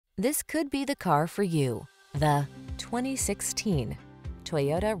This could be the car for you. The 2016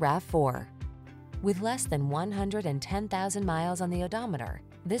 Toyota RAV4. With less than 110,000 miles on the odometer,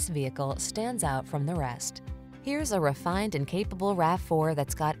 this vehicle stands out from the rest. Here's a refined and capable RAV4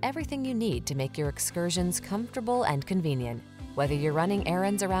 that's got everything you need to make your excursions comfortable and convenient. Whether you're running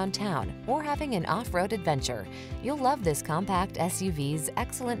errands around town or having an off-road adventure, you'll love this compact SUV's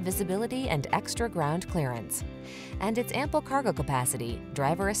excellent visibility and extra ground clearance. And its ample cargo capacity,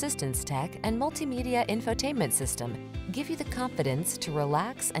 driver assistance tech, and multimedia infotainment system give you the confidence to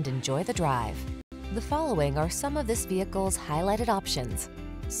relax and enjoy the drive. The following are some of this vehicle's highlighted options: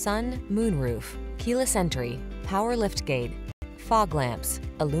 MoonRoof, keyless entry, power liftgate, fog lamps,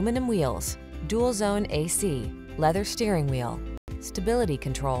 aluminum wheels, dual zone AC, leather steering wheel, stability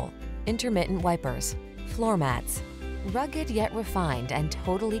control, intermittent wipers, floor mats. Rugged yet refined and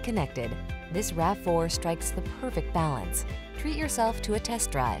totally connected, this RAV4 strikes the perfect balance. Treat yourself to a test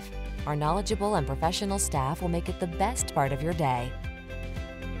drive. Our knowledgeable and professional staff will make it the best part of your day.